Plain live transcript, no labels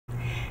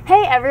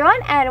Hey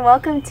everyone, and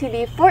welcome to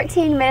the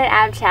 14-minute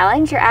ab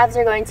challenge. Your abs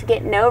are going to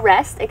get no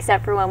rest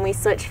except for when we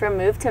switch from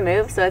move to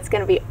move, so it's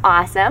going to be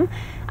awesome.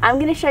 I'm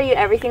going to show you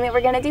everything that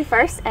we're going to do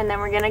first, and then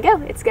we're going to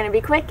go. It's going to be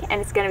quick, and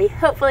it's going to be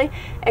hopefully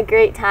a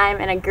great time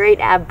and a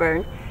great ab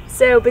burn.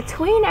 So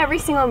between every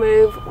single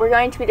move, we're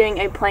going to be doing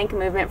a plank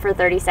movement for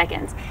 30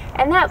 seconds.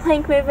 And that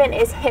plank movement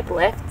is hip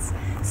lifts.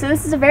 So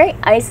this is a very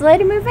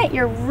isolated movement.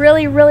 You're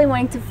really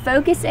wanting to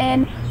focus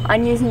in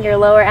on using your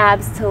lower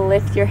abs to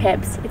lift your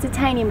hips. It's a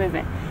tiny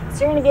movement.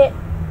 So you're going to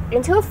get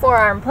into a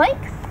forearm plank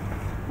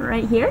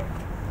right here.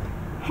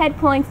 Head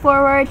pulling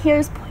forward,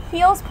 heels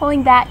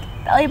pulling back,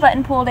 belly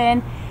button pulled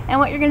in. And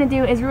what you're going to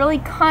do is really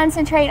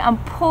concentrate on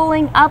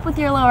pulling up with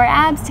your lower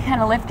abs to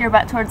kind of lift your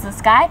butt towards the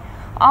sky.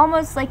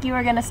 Almost like you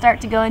are going to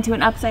start to go into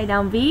an upside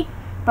down V,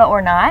 but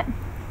we're not.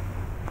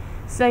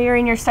 So you're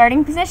in your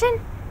starting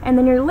position, and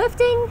then you're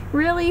lifting,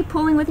 really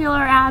pulling with your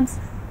lower abs,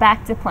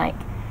 back to plank.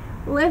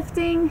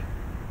 Lifting,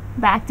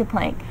 back to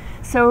plank.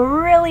 So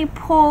really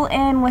pull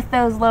in with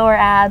those lower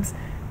abs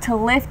to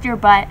lift your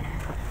butt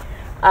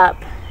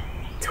up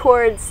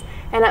towards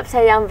an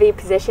upside down V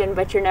position,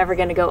 but you're never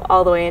going to go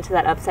all the way into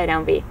that upside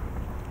down V.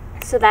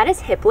 So that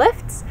is hip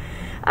lifts.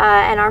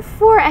 And our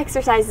 4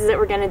 exercises that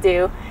we're going to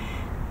do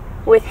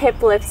with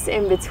hip lifts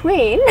in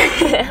between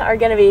are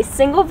going to be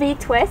single V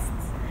twists.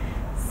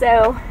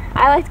 So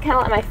I like to kind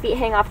of let my feet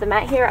hang off the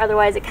mat here,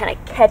 otherwise it kind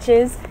of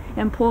catches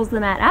and pulls the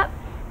mat up.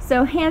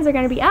 So hands are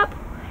going to be up,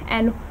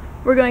 and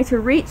we're going to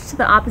reach to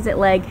the opposite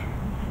leg,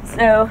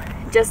 so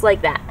just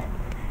like that.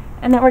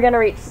 And then we're going to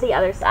reach to the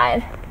other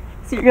side.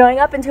 So you're going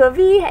up into a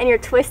V and you're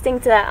twisting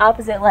to that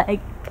opposite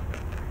leg,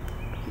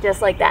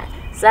 just like that.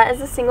 So that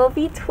is a single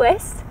V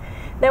twist.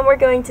 Then we're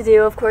going to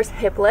do, of course,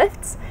 hip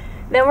lifts.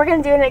 Then we're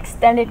going to do an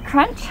extended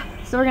crunch.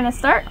 So we're going to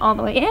start all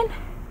the way in.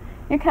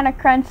 You're kind of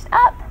crunched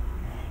up,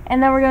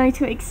 and then we're going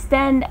to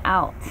extend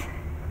out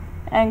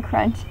and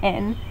crunch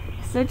in.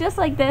 So just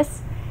like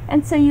this.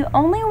 And so you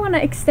only want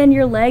to extend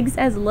your legs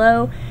as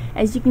low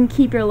as you can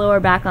keep your lower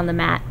back on the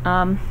mat.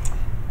 I'm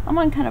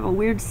on kind of a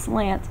weird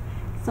slant,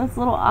 so it's a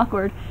little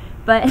awkward.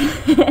 But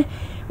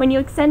when you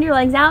extend your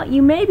legs out,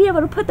 you may be able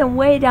to put them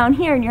way down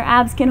here and your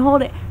abs can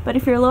hold it. But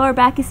if your lower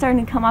back is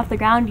starting to come off the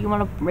ground, you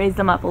want to raise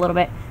them up a little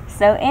bit.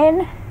 So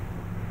in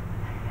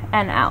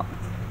and out.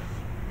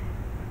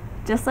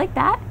 Just like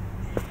that.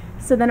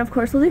 So then of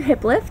course we'll do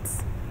hip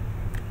lifts.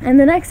 And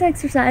the next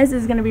exercise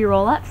is going to be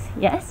roll-ups.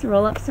 Yes,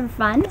 roll-ups are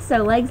fun. So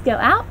legs go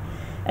out.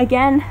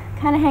 Again,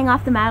 kind of hang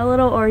off the mat a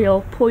little, or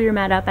you'll pull your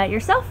mat up at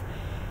yourself.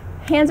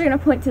 Hands are going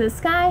to point to the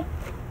sky,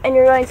 and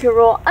you're going to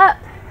roll up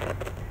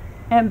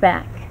and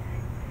back.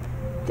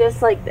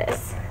 Just like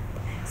this.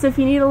 So if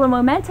you need a little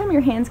momentum,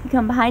 your hands can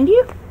come behind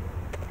you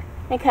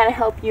and kind of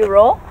help you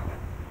roll.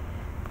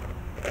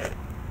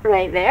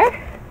 Right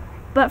there.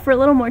 But for a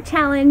little more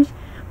challenge,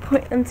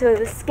 point them to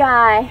the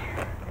sky.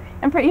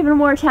 And for even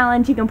more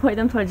challenge, you can point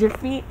them towards your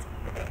feet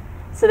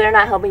so they're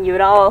not helping you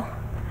at all.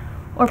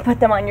 Or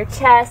put them on your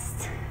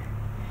chest.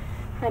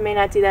 I may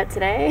not do that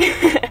today.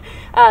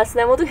 So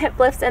then we'll do hip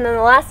lifts, and then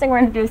the last thing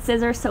we're going to do is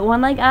scissors. So one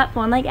leg up,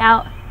 one leg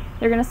out.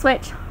 You're going to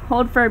switch,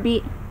 hold for a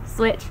beat,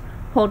 switch,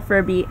 hold for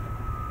a beat.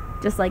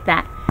 Just like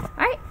that.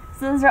 Alright,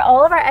 so those are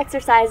all of our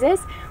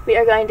exercises. We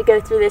are going to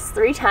go through this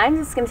 3 times.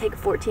 It's going to take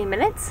 14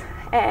 minutes.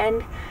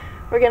 And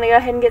we're going to go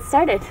ahead and get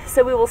started.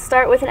 So we will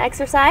start with an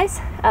exercise,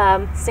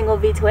 single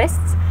V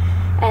twists,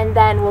 and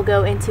then we'll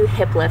go into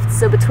hip lifts.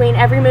 So between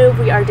every move,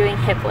 we are doing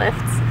hip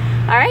lifts.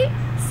 All right,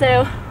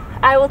 so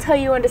I will tell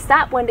you when to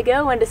stop, when to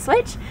go, when to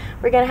switch.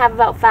 We're going to have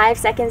about 5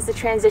 seconds to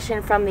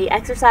transition from the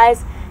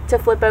exercise to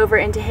flip over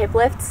into hip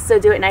lifts. So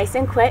do it nice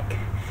and quick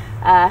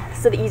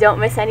so that you don't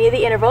miss any of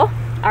the interval.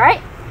 All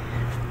right,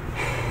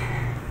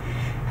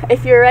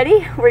 if you're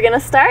ready, we're going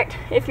to start.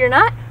 If you're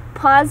not,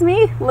 pause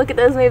me, look at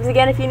those moves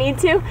again if you need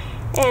to,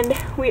 and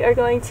we are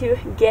going to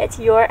get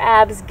your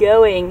abs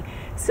going.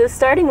 So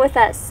starting with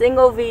that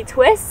single V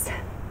twist.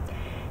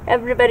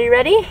 Everybody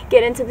ready?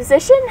 Get into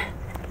position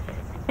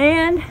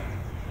and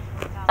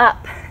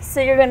up.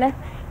 So you're going to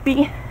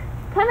be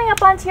coming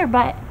up onto your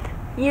butt.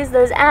 Use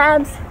those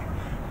abs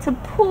to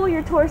pull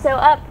your torso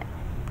up,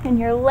 and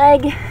your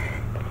leg,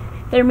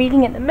 they're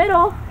meeting in the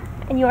middle,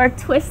 and you are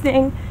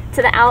twisting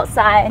to the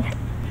outside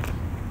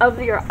of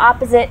your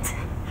opposite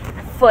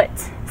foot.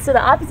 So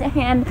the opposite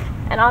hand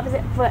and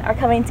opposite foot are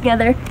coming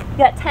together. You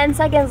got 10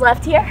 seconds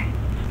left here.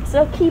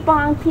 So keep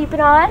on keeping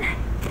on.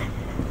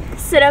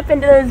 Sit up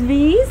into those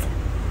V's.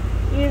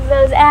 Use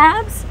those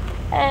abs.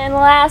 And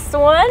last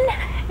one.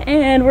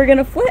 And we're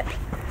gonna flip.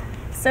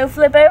 So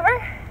flip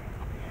over.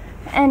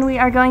 And we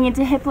are going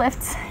into hip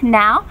lifts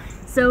now.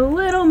 So a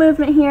little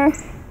movement here.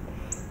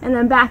 And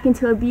then back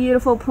into a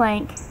beautiful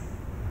plank.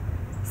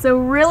 So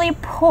really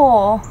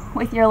pull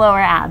with your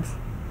lower abs.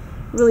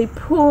 Really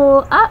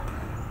pull up.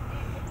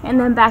 And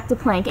then back to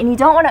plank. And you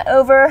don't want to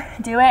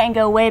overdo it and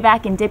go way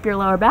back and dip your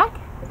lower back.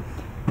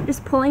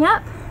 Just pulling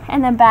up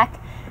and then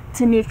back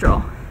to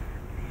neutral.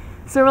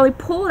 So really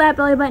pull that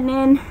belly button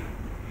in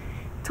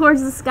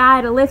towards the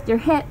sky to lift your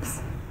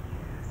hips.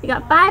 You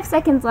got 5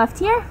 seconds left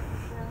here.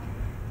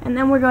 And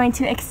then we're going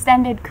to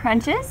extended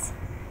crunches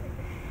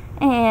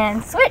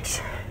and switch.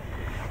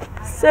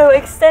 So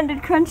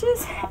extended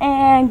crunches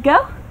and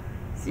go.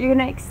 So you're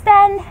gonna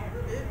extend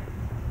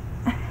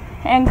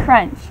and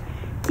crunch.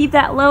 Keep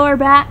that lower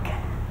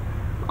back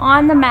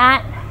on the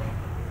mat.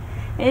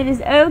 It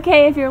is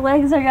okay if your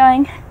legs are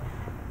going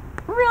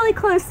really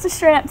close to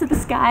straight up to the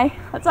sky.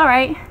 That's all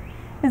right,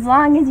 as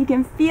long as you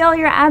can feel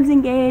your abs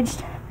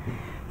engaged,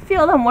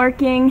 feel them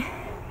working,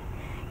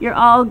 you're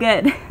all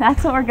good.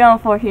 That's what we're going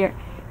for here.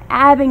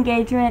 Ab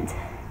engagement.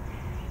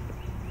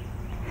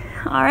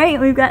 All right,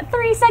 we've got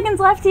 3 seconds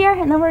left here,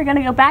 and then we're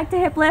gonna go back to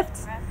hip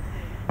lifts.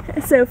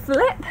 So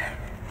flip,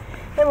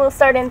 and we'll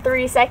start in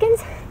 3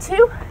 seconds.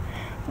 2,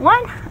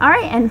 1. All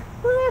right, and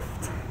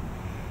lift,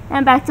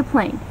 and back to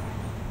plank.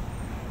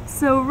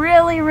 So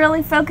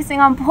really focusing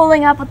on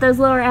pulling up with those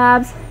lower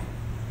abs,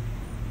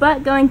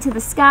 but going to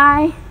the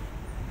sky.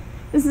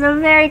 This is a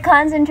very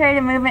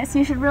concentrated movement, so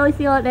you should really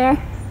feel it there.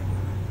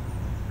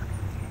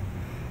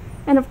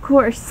 And of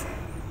course,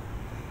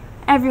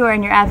 everywhere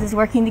in your abs is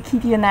working to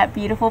keep you in that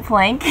beautiful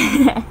plank.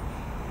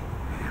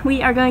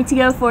 We are going to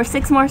go for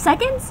 6 more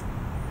seconds,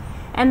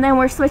 and then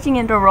we're switching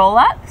into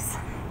roll-ups.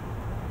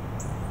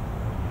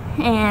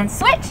 And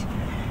switch.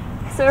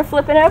 So we're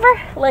flipping over,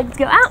 legs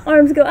go out,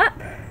 arms go up,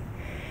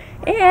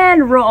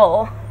 and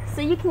roll.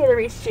 So you can either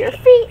reach to your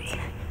feet,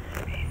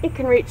 you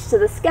can reach to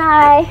the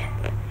sky,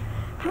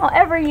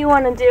 however you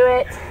want to do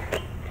it.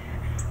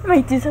 I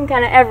might do some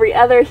kind of every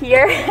other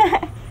here.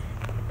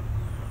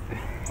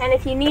 And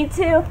if you need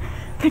to,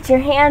 put your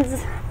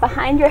hands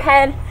behind your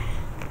head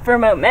for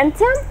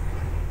momentum,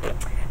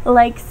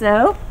 like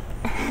so.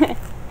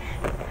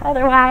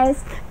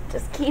 Otherwise,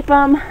 just keep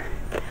them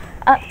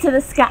up to the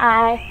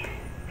sky.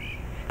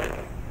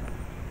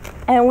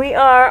 And we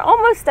are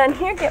almost done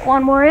here. Get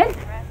one more in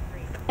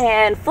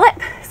and flip.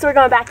 So we're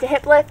going back to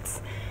hip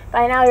lifts.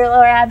 By now your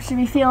lower abs should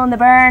be feeling the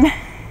burn.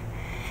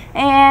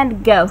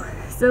 And go.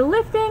 So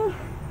lifting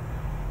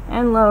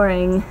and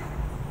lowering.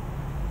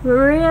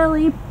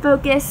 Really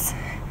focus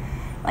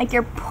like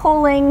you're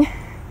pulling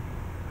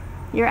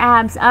your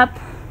abs up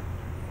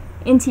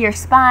into your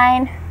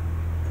spine.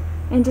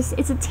 And just,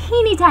 it's a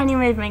teeny tiny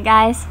movement,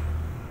 guys.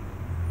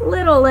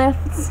 Little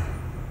lifts,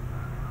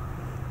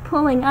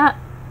 pulling up,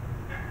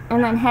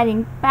 and then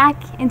heading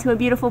back into a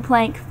beautiful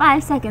plank.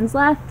 5 seconds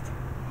left.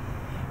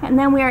 And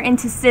then we are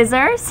into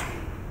scissors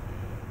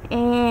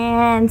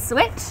and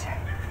switch.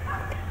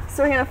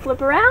 So we're gonna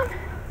flip around,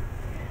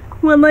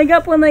 one leg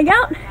up, one leg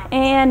out,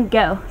 and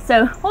go.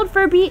 So hold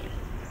for a beat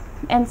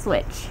and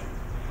switch.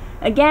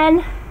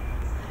 Again,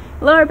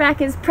 lower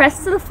back is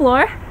pressed to the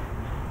floor,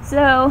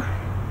 so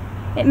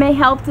it may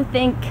help to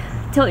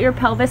tilt your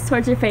pelvis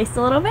towards your face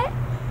a little bit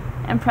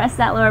and press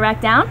that lower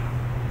back down.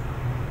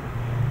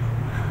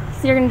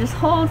 So you're gonna just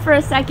hold for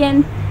a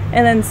second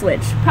and then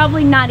switch.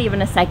 Probably not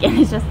even a second,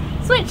 it's just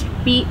switch,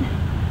 beat,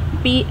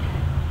 beat,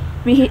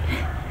 beat.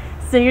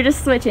 So you're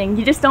just switching.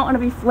 You just don't wanna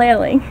be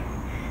flailing.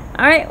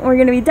 All right, we're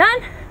gonna be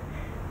done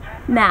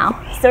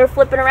now. So we're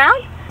flipping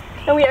around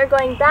and we are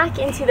going back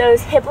into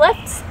those hip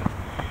lifts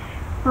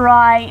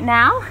right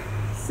now.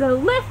 So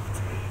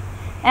lift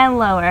and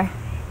lower.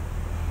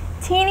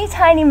 Teeny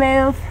tiny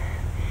move,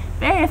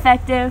 very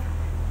effective.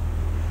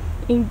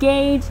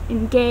 Engage,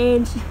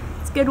 engage.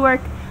 It's good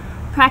work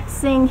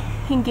practicing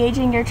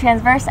engaging your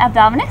transverse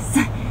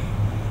abdominis.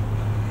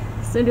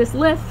 So just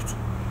lift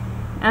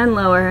and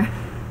lower.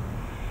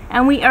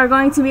 And we are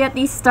going to be at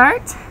the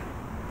start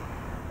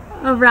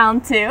of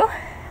round 2.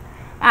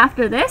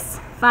 After this,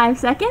 5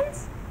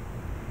 seconds.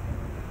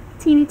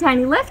 Teeny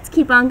tiny lift,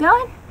 keep on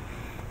going.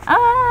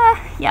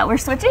 Yeah, we're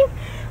switching.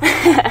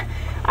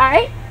 All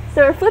right,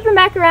 so we're flipping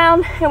back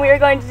around and we are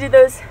going to do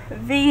those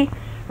V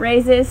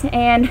raises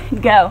and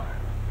go.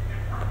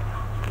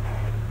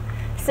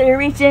 So you're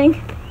reaching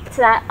to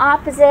that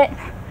opposite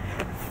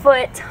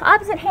foot,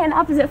 opposite hand,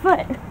 opposite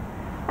foot.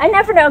 I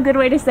never know a good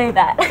way to say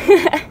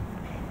that.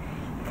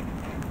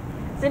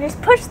 So just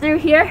push through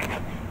here.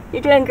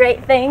 You're doing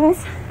great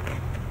things.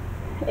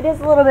 It is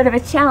a little bit of a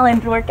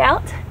challenge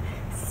workout,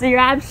 so your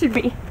abs should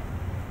be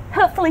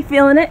hopefully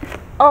feeling it.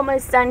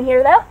 Almost done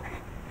here though.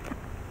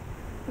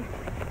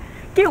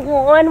 Get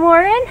one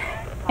more in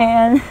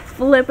and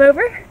flip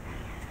over.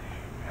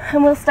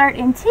 And we'll start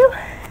in 2,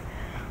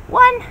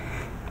 1,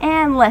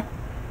 and lift.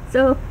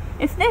 So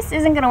if this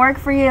isn't gonna work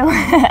for you,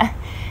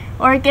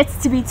 or it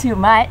gets to be too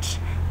much,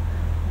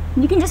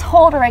 you can just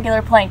hold a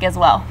regular plank as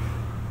well.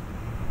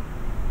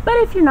 But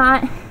if you're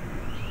not,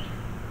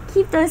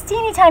 keep those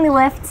teeny tiny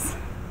lifts,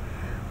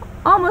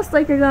 almost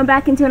like you're going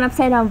back into an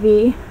upside down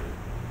V.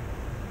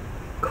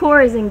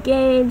 Core is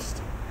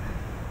engaged,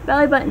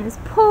 belly button is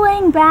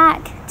pulling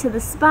back to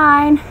the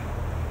spine.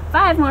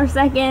 5 more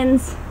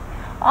seconds,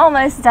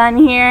 almost done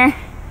here.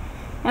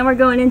 And we're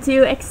going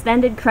into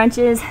extended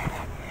crunches.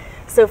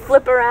 So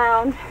flip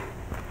around,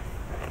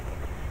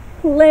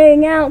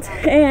 laying out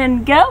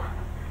and go.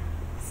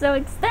 So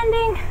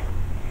extending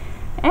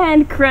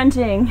and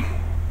crunching.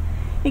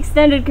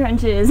 Extended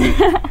crunches.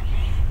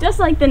 Just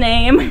like the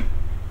name.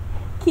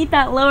 Keep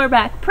that lower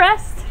back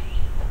pressed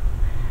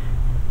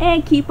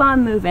and keep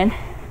on moving.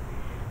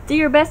 Do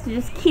your best to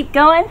just keep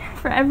going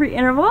for every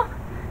interval.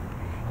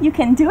 You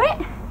can do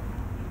it.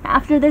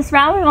 After this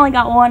round, we've only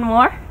got one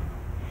more.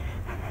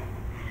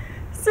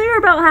 So you're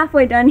about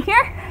halfway done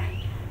here.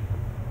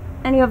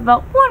 And you have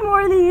about one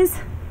more of these.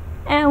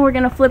 And we're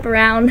gonna flip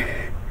around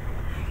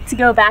to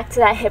go back to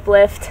that hip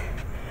lift.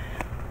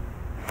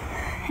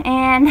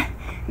 And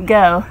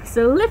go.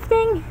 So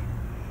lifting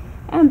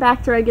and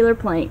back to regular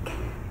plank.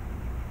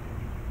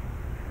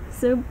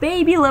 So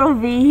baby little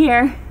V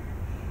here.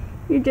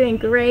 You're doing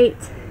great.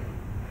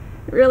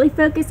 Really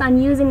focus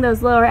on using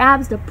those lower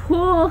abs to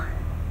pull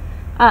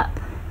up.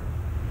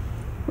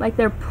 Like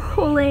they're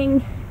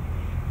pulling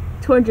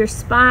towards your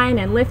spine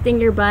and lifting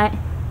your butt.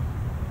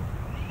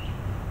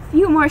 A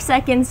few more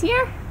seconds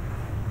here.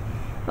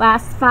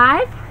 Last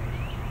 5.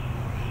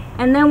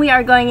 And then we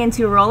are going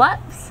into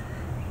roll-ups.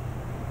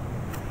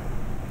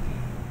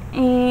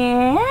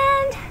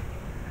 And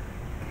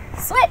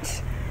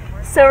switch.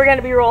 So we're going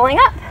to be rolling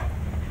up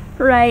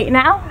right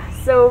now.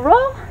 So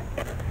roll.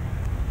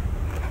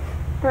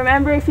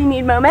 Remember, if you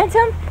need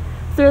momentum,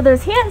 throw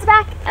those hands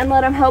back and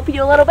let them help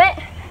you a little bit.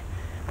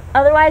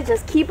 Otherwise,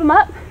 just keep them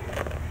up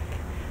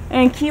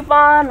and keep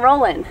on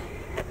rolling.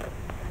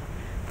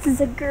 This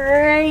is a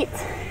great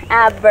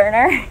ab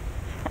burner.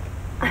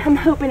 I'm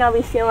hoping I'll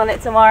be feeling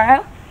it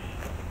tomorrow.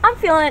 I'm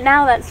feeling it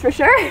now, that's for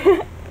sure.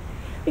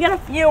 We got a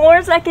few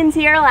more seconds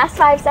here, last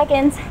 5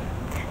 seconds.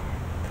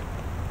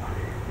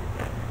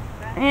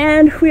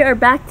 And we are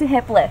back to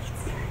hip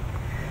lifts.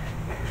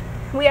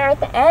 We are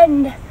at the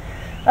end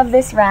of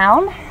this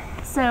round.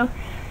 So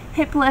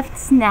hip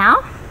lifts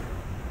now.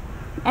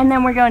 And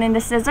then we're going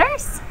into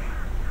scissors.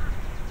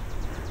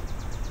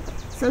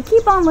 So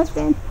keep on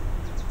lifting.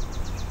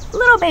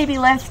 Little baby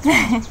lift.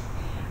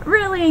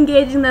 Really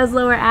engaging those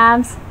lower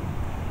abs.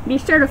 Be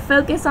sure to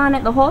focus on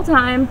it the whole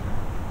time.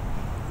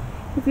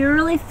 If you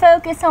really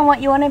focus on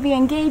what you want to be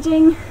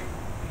engaging,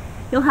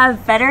 you'll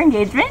have better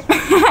engagement.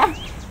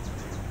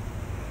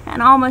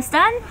 And almost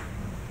done.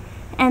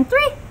 And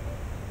 3.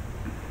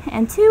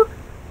 And 2.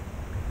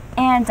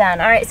 And done.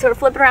 Alright, so we're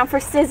flipping around for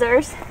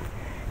scissors.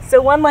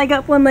 So one leg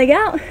up, one leg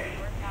out,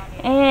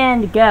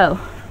 and go.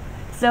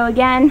 So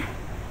again,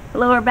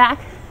 lower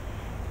back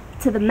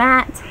to the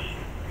mat,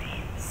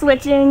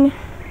 switching,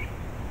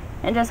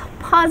 and just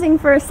pausing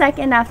for a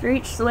second after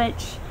each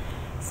switch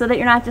so that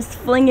you're not just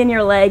flinging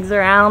your legs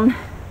around.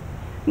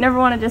 You never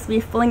want to just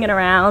be flinging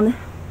around.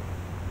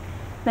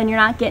 Then you're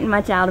not getting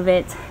much out of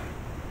it.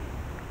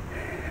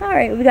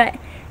 Alright, we got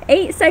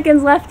 8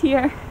 seconds left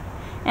here.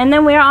 And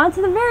then we are on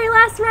to the very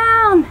last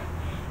round.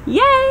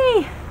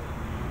 Yay!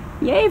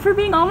 Yay for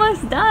being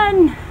almost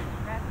done.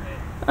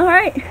 All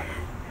right,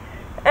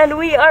 and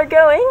we are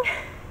going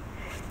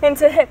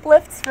into hip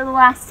lifts for the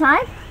last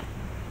time.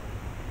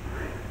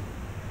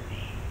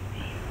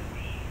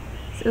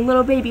 So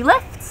little baby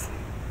lifts.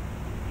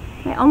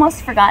 I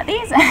almost forgot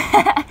these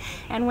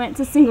and went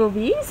to single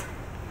V's.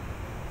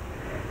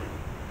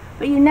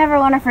 But you never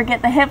want to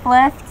forget the hip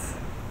lifts.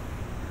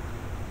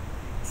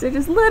 So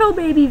just little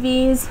baby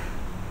V's.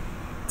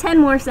 10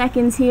 more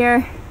seconds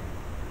here.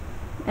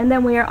 And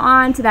then we are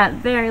on to that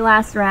very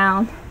last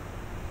round.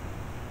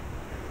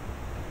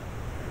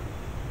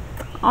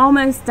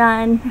 Almost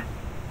done.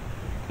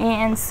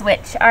 And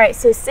switch. Alright,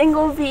 so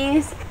single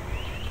V's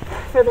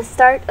for the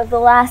start of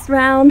the last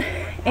round.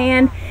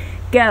 And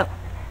go.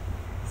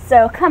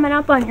 So coming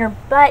up on your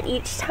butt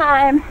each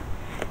time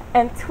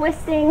and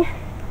twisting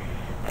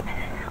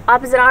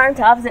opposite arm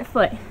to opposite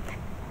foot.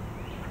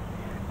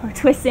 Or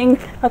twisting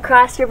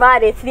across your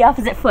body to the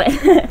opposite foot.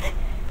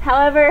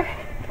 However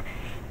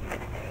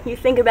you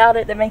think about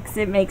it, that makes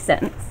it make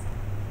sense.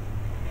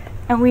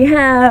 And we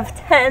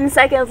have 10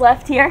 seconds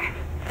left here.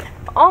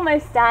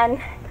 Almost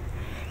done.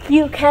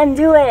 You can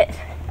do it.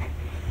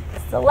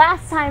 It's the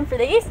last time for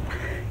these.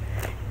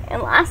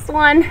 And last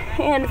one,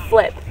 and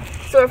flip.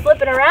 So we're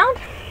flipping around.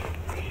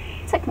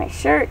 Tuck my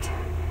shirt.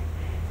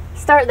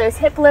 Start those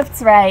hip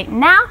lifts right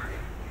now.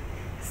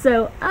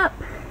 So up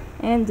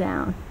and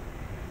down.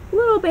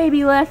 Little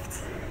baby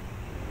lifts.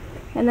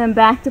 And then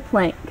back to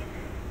plank.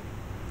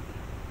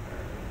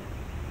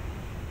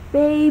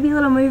 Baby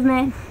little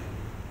movement.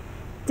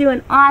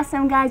 Doing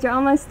awesome, guys. You're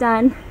almost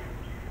done.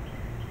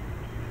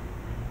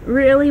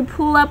 Really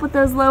pull up with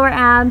those lower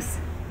abs.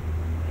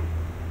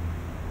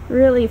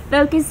 Really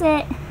focus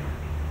it.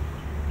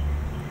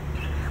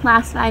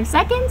 Last 5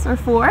 seconds or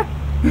 4.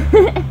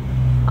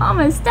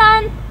 Almost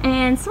done.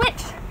 And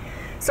switch.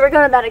 So we're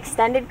going to that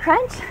extended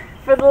crunch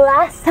for the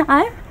last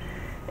time.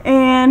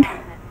 And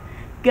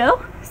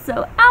go.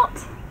 So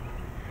out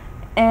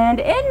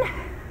and in.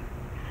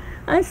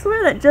 I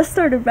swear that just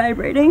started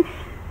vibrating.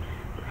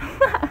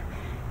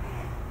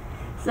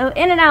 So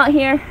in and out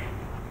here.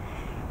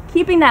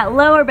 Keeping that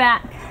lower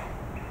back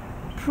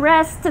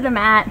pressed to the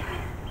mat.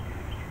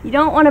 You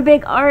don't want a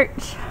big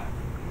arch.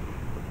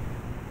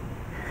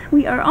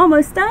 We are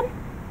almost done.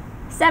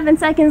 7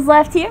 seconds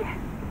left here.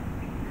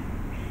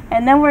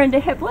 And then we're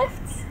into hip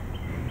lifts.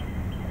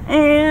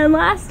 And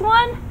last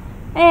one.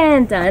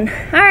 And done.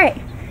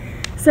 Alright.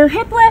 So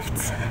hip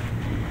lifts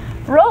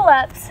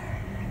roll-ups,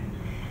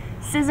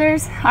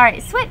 scissors. All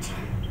right, switch.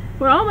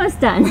 We're almost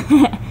done.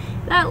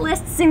 That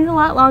list seemed a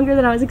lot longer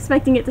than I was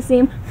expecting it to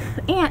seem.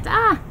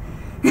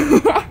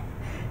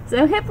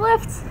 So hip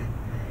lifts,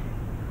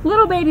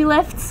 little baby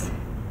lifts.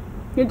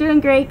 You're doing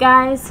great,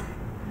 guys.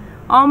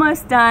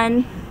 Almost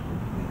done.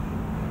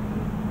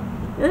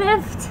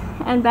 Lift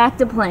and back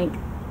to plank.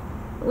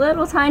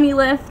 Little tiny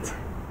lift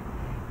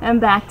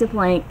and back to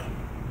plank.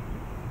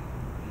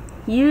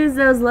 Use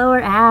those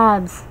lower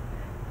abs.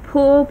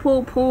 Pull,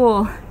 pull,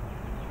 pull.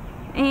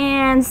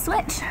 And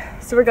switch.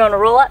 So we're going to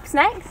roll ups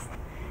next.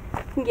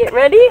 Get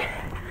ready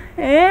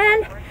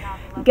and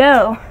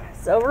go.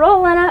 So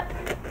rolling up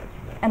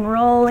and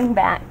rolling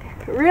back.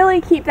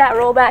 Really keep that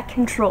roll back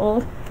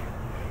controlled.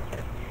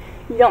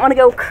 You don't want to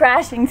go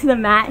crashing to the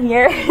mat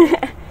here.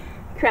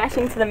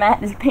 Crashing to the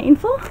mat is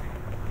painful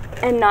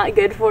and not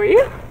good for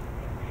you.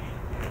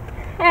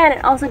 And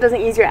it also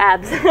doesn't use your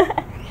abs.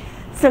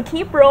 So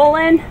keep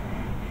rolling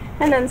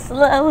and then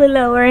slowly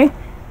lowering.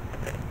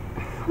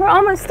 We're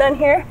almost done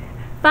here.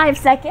 5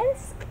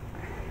 seconds.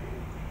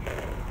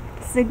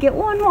 So get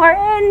one more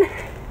in.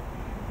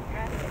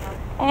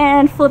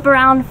 And flip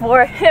around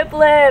for hip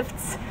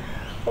lifts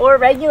or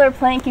regular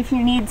plank if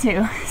you need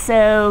to.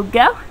 So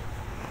go.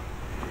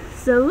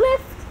 So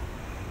lift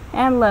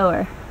and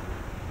lower.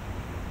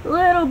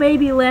 Little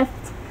baby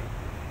lift,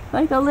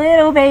 like a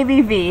little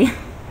baby V.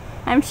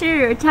 I'm sure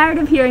you're tired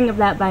of hearing of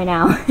that by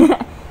now.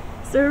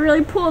 So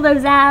really pull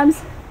those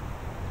abs,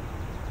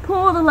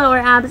 pull the lower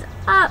abs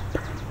up,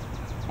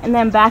 and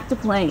then back to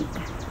plank.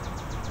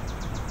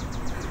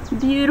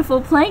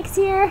 Beautiful planks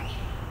here.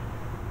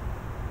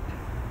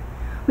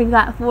 We've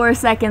got 4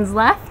 seconds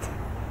left.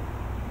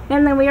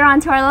 And then we are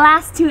on to our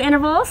last 2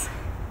 intervals.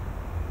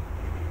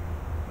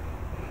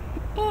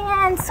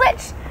 And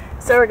switch.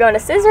 So we're going to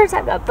scissors.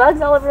 I've got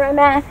bugs all over my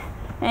mat.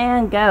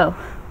 And go.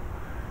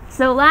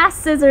 So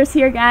last scissors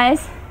here,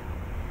 guys.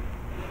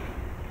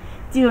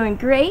 Doing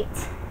great.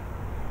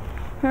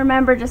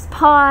 Remember, just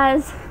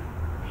pause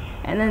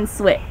and then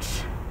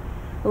switch.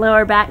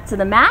 Lower back to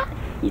the mat.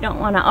 You don't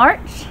want to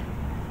arch.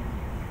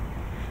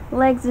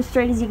 Legs as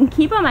straight as you can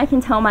keep them. I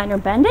can tell mine are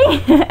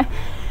bending.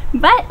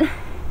 But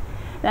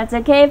that's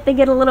okay if they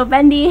get a little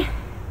bendy.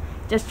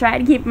 Just try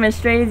to keep them as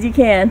straight as you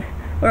can.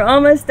 We're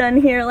almost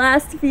done here.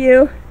 Last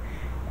few.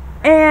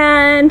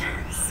 And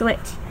switch.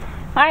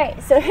 All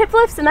right, so hip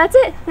lifts, and that's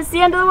it. That's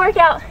the end of the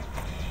workout.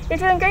 You're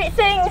doing great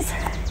things.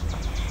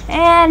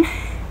 And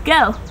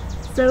go.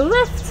 So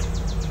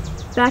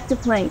lift, back to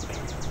plank.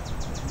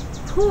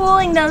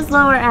 Pulling those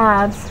lower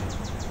abs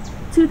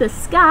to the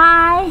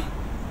sky.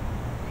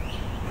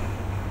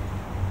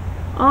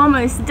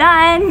 Almost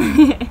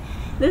done.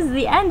 This is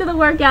the end of the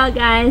workout,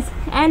 guys.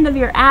 End of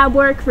your ab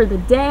work for the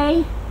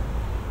day.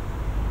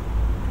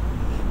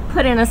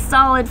 Put in a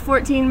solid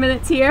 14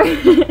 minutes here.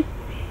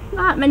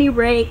 Not many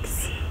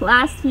breaks.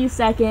 Last few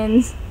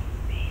seconds.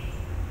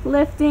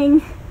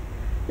 Lifting,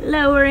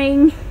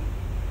 lowering.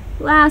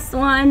 Last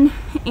one,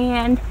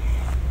 and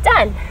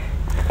done.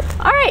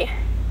 All right,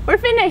 we're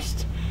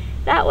finished.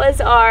 That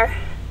was our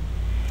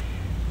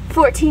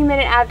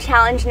 14-minute ab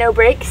challenge, no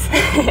breaks.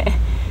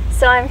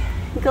 So I'm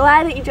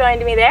glad that you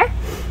joined me there.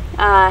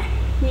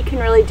 You can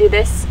really do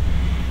this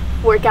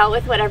workout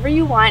with whatever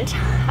you want.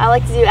 I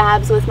like to do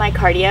abs with my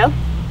cardio.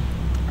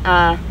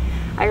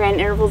 I ran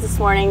intervals this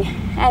morning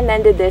and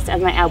then did this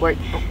as my ab work.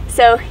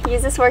 So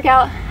use this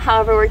workout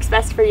however works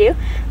best for you.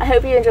 I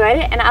hope you enjoyed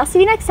it, and I'll see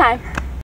you next time.